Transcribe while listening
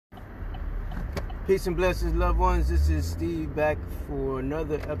Peace and blessings, loved ones. This is Steve back for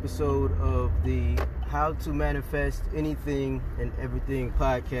another episode of the How to Manifest Anything and Everything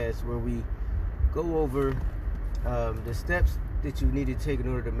podcast, where we go over the steps that you need to take in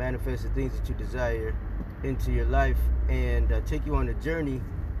order to manifest the things that you desire into your life, and take you on a journey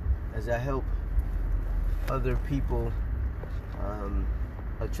as I help other people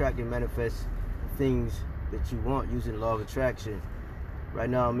attract and manifest things that you want using law of attraction. Right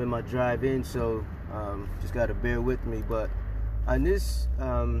now I'm in my drive-in, so just gotta bear with me. But on this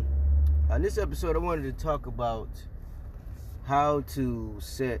episode, I wanted to talk about how to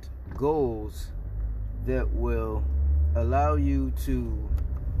set goals that will allow you to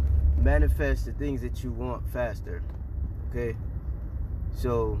manifest the things that you want faster. Okay,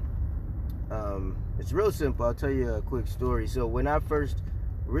 so it's real simple. I'll tell you a quick story. So when I first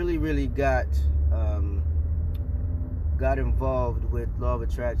really got involved with law of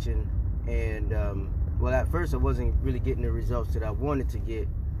attraction, and well, at first I wasn't really getting the results that I wanted to get,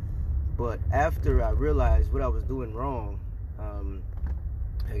 but after I realized what I was doing wrong,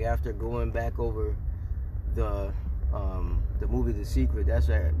 like after going back over the movie The Secret, that's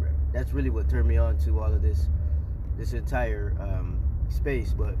really what turned me on to all of this entire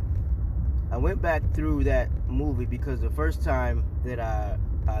space. But I went back through that movie because the first time that I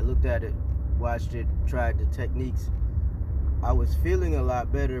looked at it, watched it, tried the techniques, I was feeling a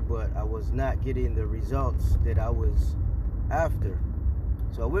lot better, but I was not getting the results that I was after.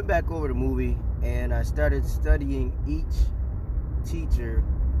 So I went back over the movie and I started studying each teacher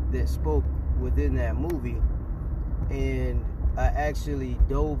that spoke within that movie, and I actually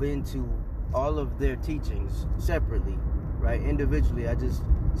dove into all of their teachings separately, right? Individually, I just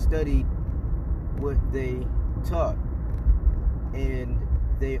studied what they taught, and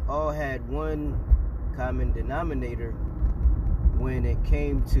they all had one common denominator when it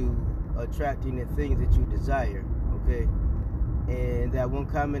came to attracting the things that you desire, okay? And that one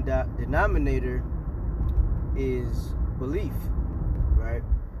common denominator is belief, right?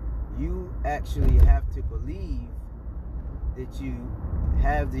 You actually have to believe that you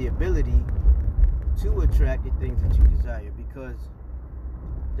have the ability to attract the things that you desire, because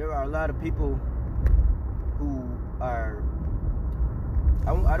there are a lot of people who are,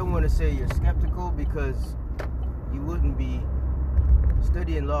 I don't want to say you're skeptical, because you wouldn't be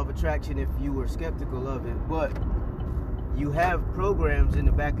studying law of attraction if you were skeptical of it, but you have programs in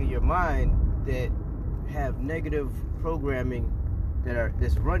the back of your mind that have negative programming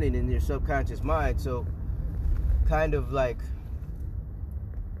that's running in your subconscious mind. So kind of like,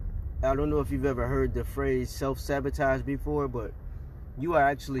 I don't know if you've ever heard the phrase self-sabotage before, but you are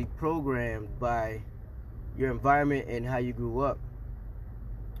actually programmed by your environment and how you grew up,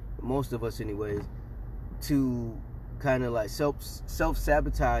 most of us anyways, to kind of like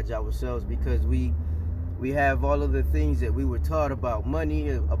self-sabotage ourselves, because we have all of the things that we were taught about money,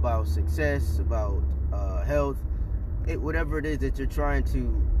 about success, about health, whatever it is that you're trying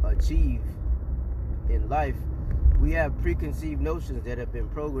to achieve in life. We have preconceived notions that have been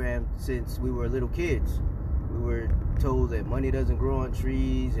programmed since we were little kids. We were told that money doesn't grow on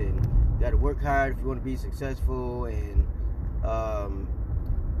trees, and you got to work hard if you want to be successful, and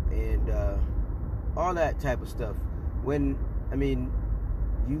all that type of stuff. When, I mean,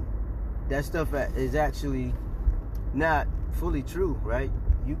 that stuff is actually not fully true, right?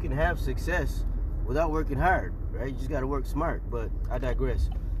 You can have success without working hard, right? You just got to work smart. But I digress.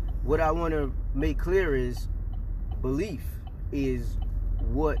 What I want to make clear is belief is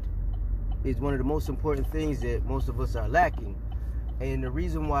what is one of the most important things that most of us are lacking. And the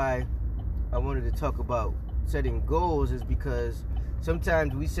reason why I wanted to talk about setting goals is because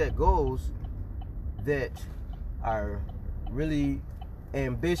sometimes we set goals that are really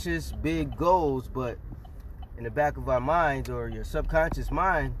ambitious, big goals, but in the back of our minds, or your subconscious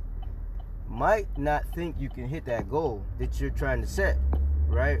mind might not think you can hit that goal that you're trying to set,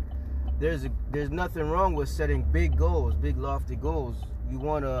 right? There's nothing wrong with setting big goals, big lofty goals. You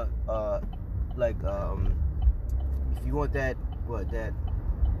want to if you want that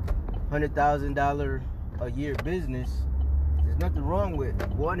 $100,000 a year business, there's nothing wrong with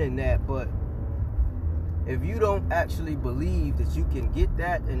wanting that, but if you don't actually believe that you can get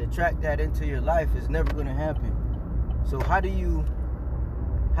that and attract that into your life, it's never going to happen. So how do you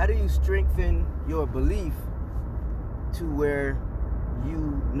strengthen your belief to where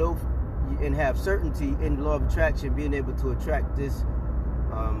you know and have certainty in the law of attraction, being able to attract this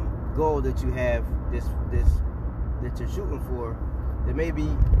goal that you have, this that you're shooting for? It may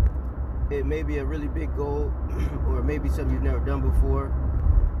be a really big goal, or maybe something you've never done before,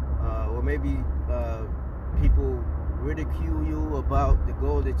 or maybe people ridicule you about the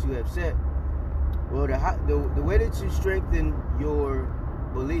goal that you have set. Well, the way that you strengthen your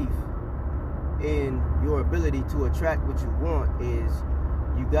belief in your ability to attract what you want is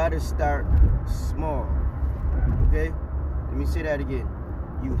you got to start small. Okay? Let me say that again.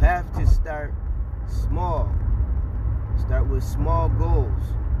 You have to start small. Start with small goals,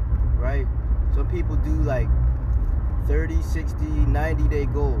 right? Some people do like 30, 60, 90-day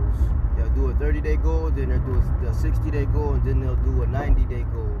goals. They'll do a 30-day goal, then they'll do a 60-day goal, and then they'll do a 90-day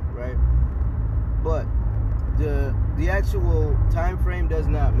goal, right? But the actual time frame does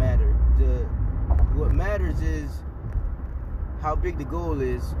not matter. What matters is how big the goal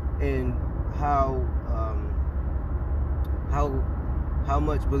is and how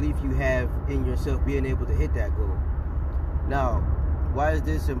much belief you have in yourself being able to hit that goal. Now, why is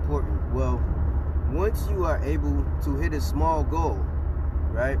this important? Well, once you are able to hit a small goal,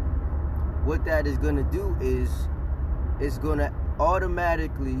 right, what that is going to do is it's going to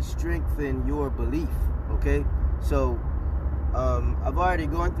automatically strengthen your belief, okay? So I've already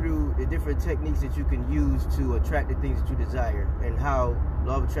gone through the different techniques that you can use to attract the things that you desire and how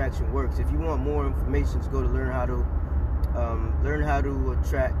law of attraction works. If you want more information, just go to learn how to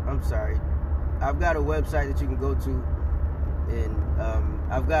attract. I've got a website that you can go to, and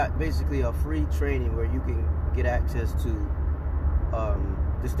I've got basically a free training where you can get access to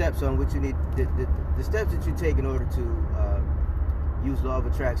the steps on which you need, the steps that you take in order to use law of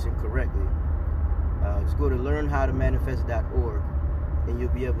attraction correctly. Just go to learnhowtomanifest.org and you'll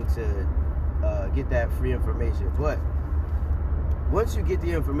be able to get that free information. But once you get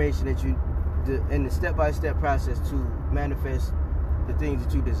the information and the step-by-step process to manifest the things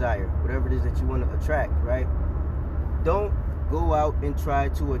that you desire, whatever it is that you want to attract, right? Don't go out and try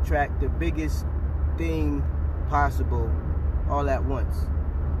to attract the biggest thing possible all at once.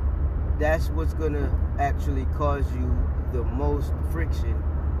 That's what's going to actually cause you the most friction,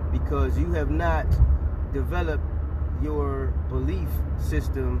 because you have not developed your belief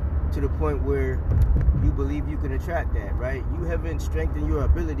system to the point where you believe you can attract that, right? You haven't strengthened your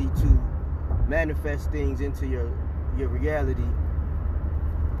ability to manifest things into your reality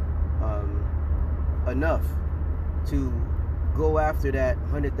enough to go after that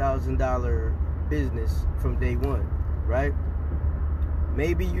 $100,000 business from day one, right?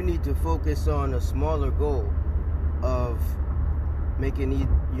 Maybe you need to focus on a smaller goal of making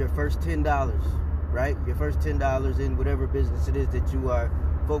your first $10, right? Your first $10 in whatever business it is that you are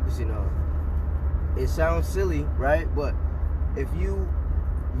focusing on. It sounds silly, right? But if you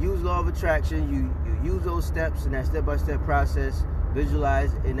use law of attraction, you use those steps in that step-by-step process,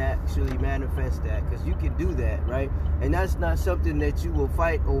 visualize and actually manifest that, because you can do that, right? And that's not something that you will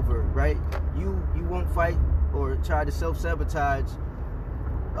fight over, right? You won't fight or try to self-sabotage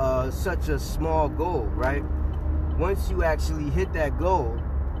such a small goal, right? Once you actually hit that goal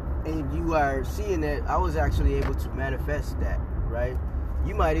and you are seeing that I was actually able to manifest that, right?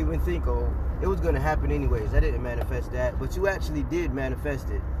 You might even think, oh, it was going to happen anyways. I didn't manifest that, but you actually did manifest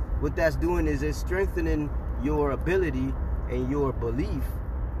it. What that's doing is it's strengthening your ability and your belief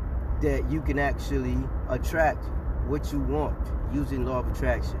that you can actually attract what you want using law of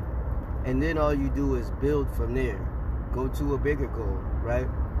attraction. And then all you do is build from there. Go to a bigger goal, right?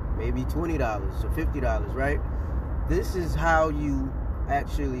 Maybe $20 or $50, right? This is how you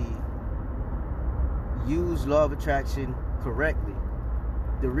actually use law of attraction correctly.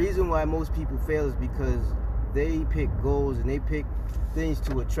 The reason why most people fail is because they pick goals and they pick things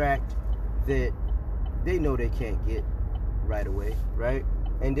to attract that they know they can't get right away, right?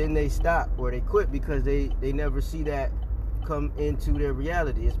 And then they stop or they quit because they never see that come into their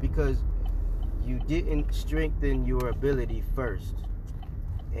reality. It's because you didn't strengthen your ability first.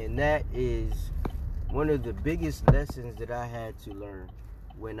 And that is one of the biggest lessons that I had to learn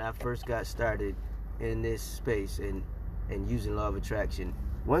when I first got started in this space and using law of attraction.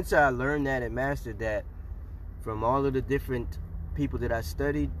 Once I learned that and mastered that from all of the different people that I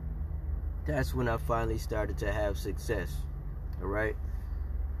studied, that's when I finally started to have success. All right?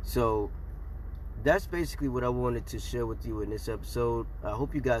 So that's basically what I wanted to share with you in this episode. I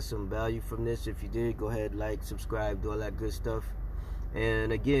hope you got some value from this. If you did, go ahead, like, subscribe, do all that good stuff.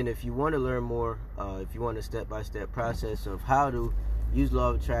 And again, if you want to learn more, if you want a step-by-step process of how to use law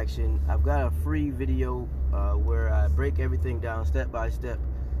of attraction, I've got a free video where I break everything down step by step.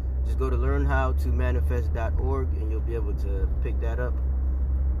 Just go to learnhowtomanifest.org and you'll be able to pick that up.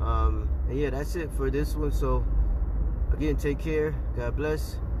 And yeah, that's it for this one. So again, take care. God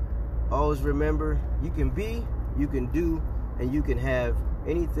bless. Always remember, you can be, you can do, and you can have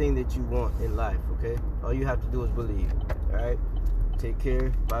anything that you want in life, okay? All you have to do is believe. All right? Take care.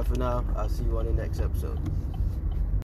 Bye for now. I'll see you on the next episode.